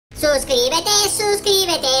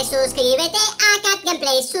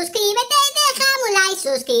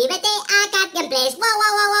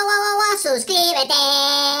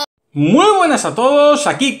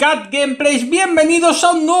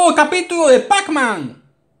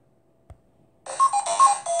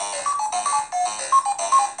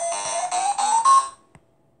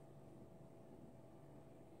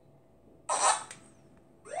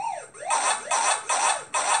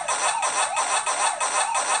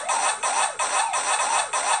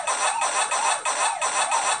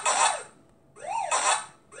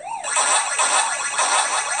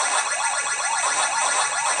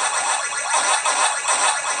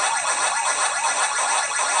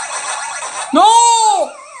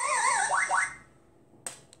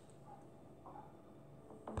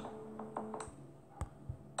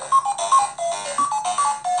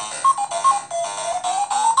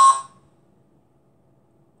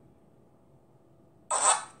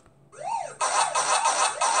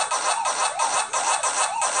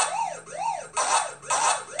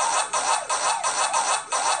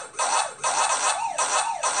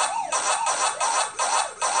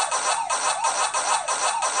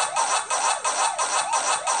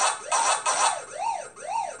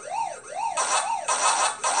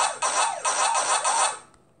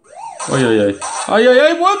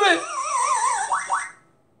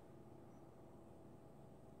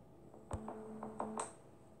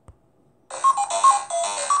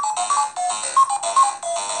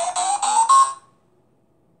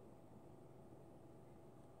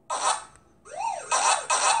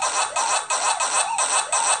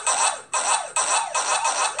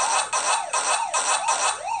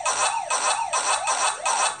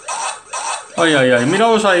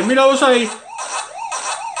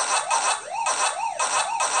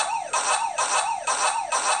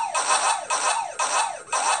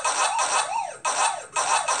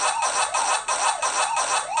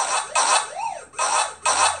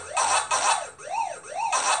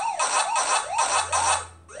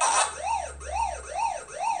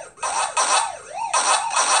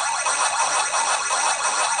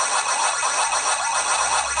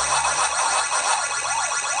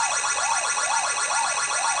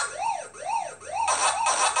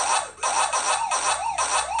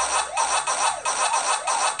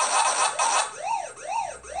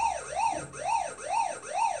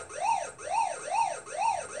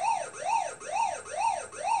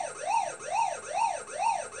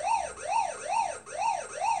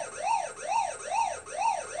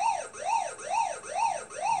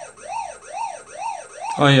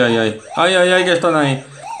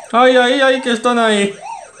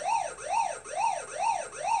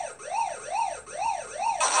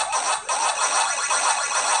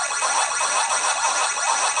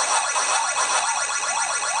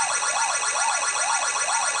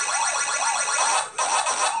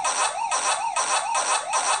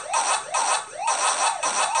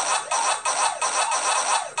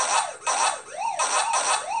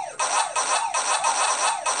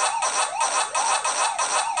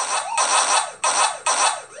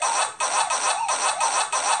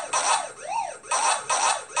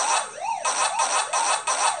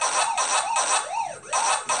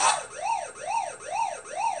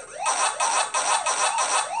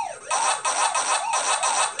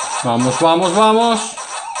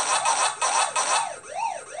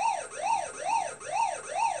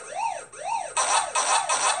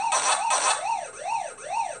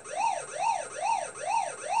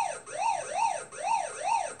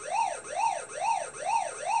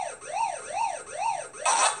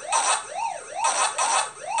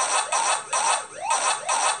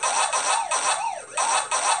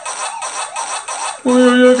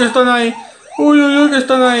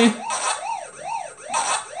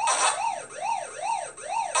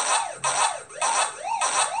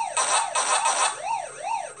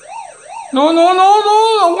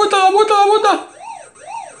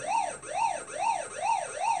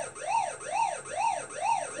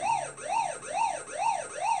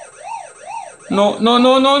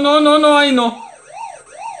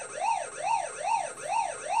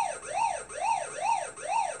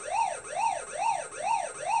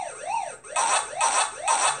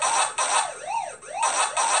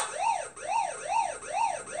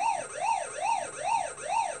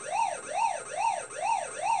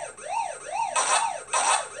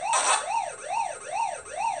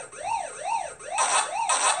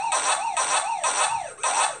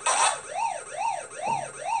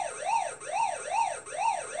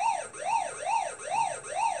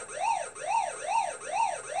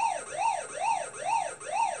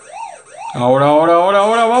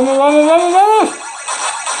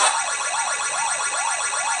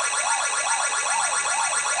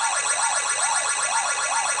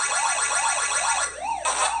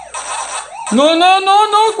No, no,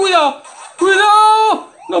 no, no, cuidado. Cuidado.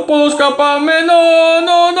 No puedo escaparme. No,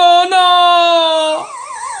 no, no, no.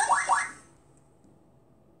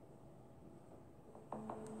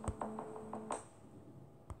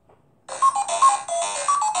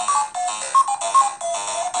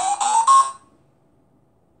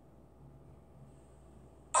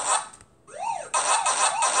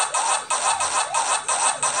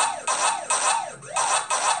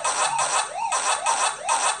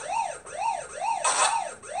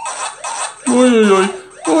 Uy, uy, uy.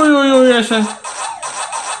 Uy, uy, uy, ese.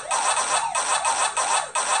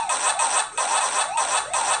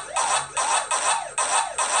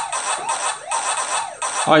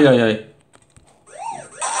 Ay, ay, ay.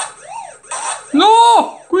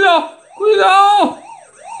 ¡No! ¡Cuidado! ¡Cuidado!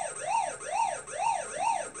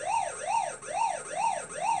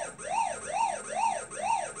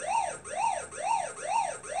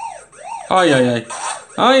 Ay, ay, ay.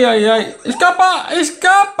 Ay, ay, ay. ¡Escapa!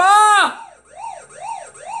 ¡Escapa!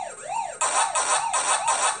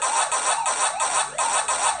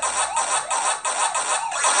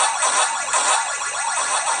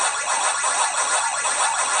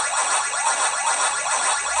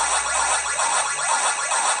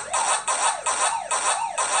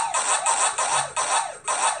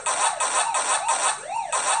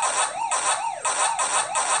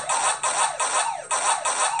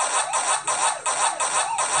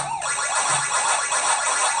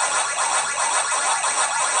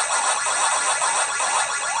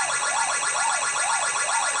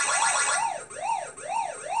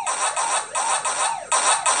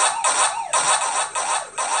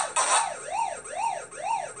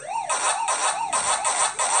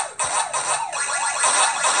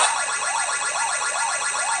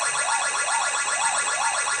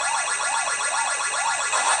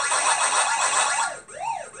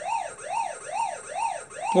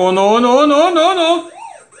 Oh, no, no, no, no, no.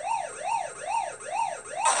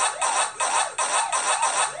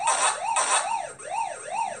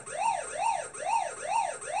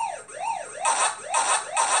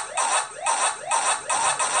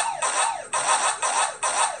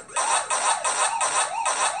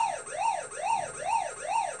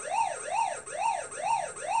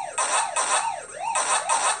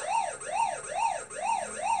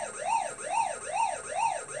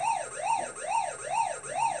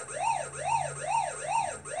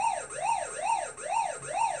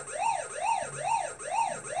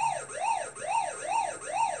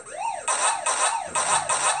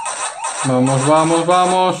 Vamos, vamos,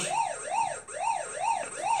 vamos.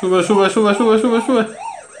 Sube, sube, sube, sube, sube, sube.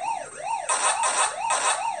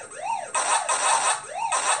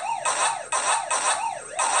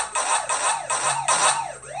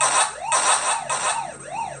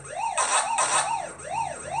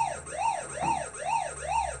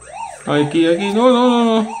 Aquí, aquí, no, no,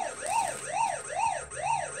 no, no.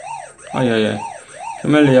 Ay, ay, ay. Que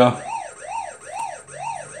me he liado.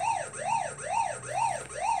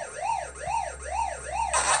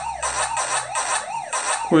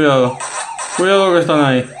 Cuidado. Cuidado que están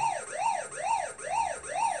ahí.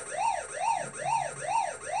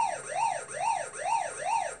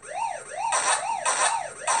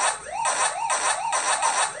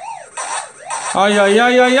 Ay, ay,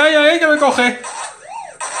 ay, ay, ay, ay, que me coge.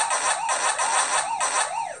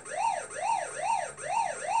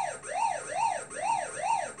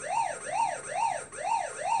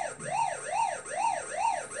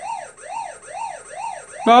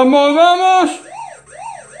 Vamos, vamos.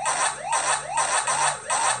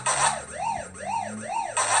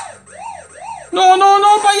 No, no,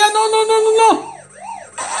 no, vaya, no, no, no, no, no.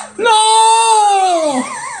 No.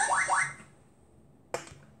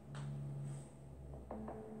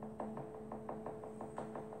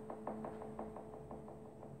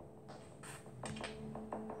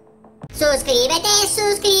 Suscríbete,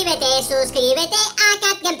 suscríbete, suscríbete a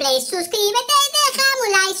CatGameplays, suscríbete, déjame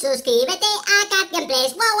un like, suscríbete a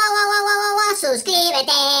CatGameplays, wow, wow, wow, wow, wow, wow,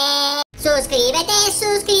 suscríbete. Suscríbete,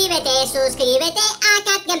 suscríbete, suscríbete a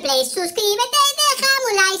CatGameplays, suscríbete, déjame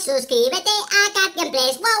un like, suscríbete a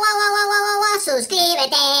CatGameplays, wow, wow, wow, wow, wow, wow,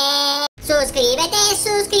 suscríbete. Suscríbete,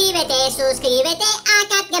 suscríbete, suscríbete a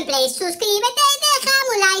CatGameplays, suscríbete, déjame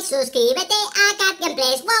un like, suscríbete a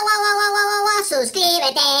CatGameplays, wow, wow, wow, wow, wow, wow,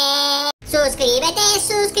 suscríbete. Suscríbete,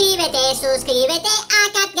 suscríbete, suscríbete a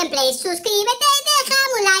CatGameplays, suscríbete,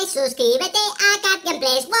 déjame un like, suscríbete a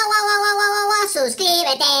CatGameplays, wow, wow, wow, wow, wow, wow,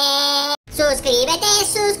 suscríbete. Suscríbete,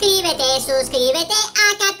 suscríbete, suscríbete a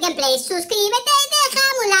CatGameplays, suscríbete,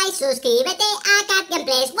 déjame un like, suscríbete a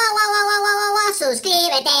CatGameplays, wow, wow, wow, wow, wow, wow,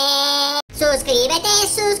 suscríbete. Suscríbete,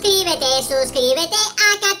 suscríbete, suscríbete a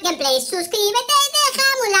CatGameplays, suscríbete,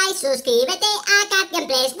 déjame un like, suscríbete a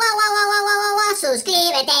CatGameplays. Wow, wow, wow, wow, wow, wow,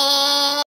 suscríbete.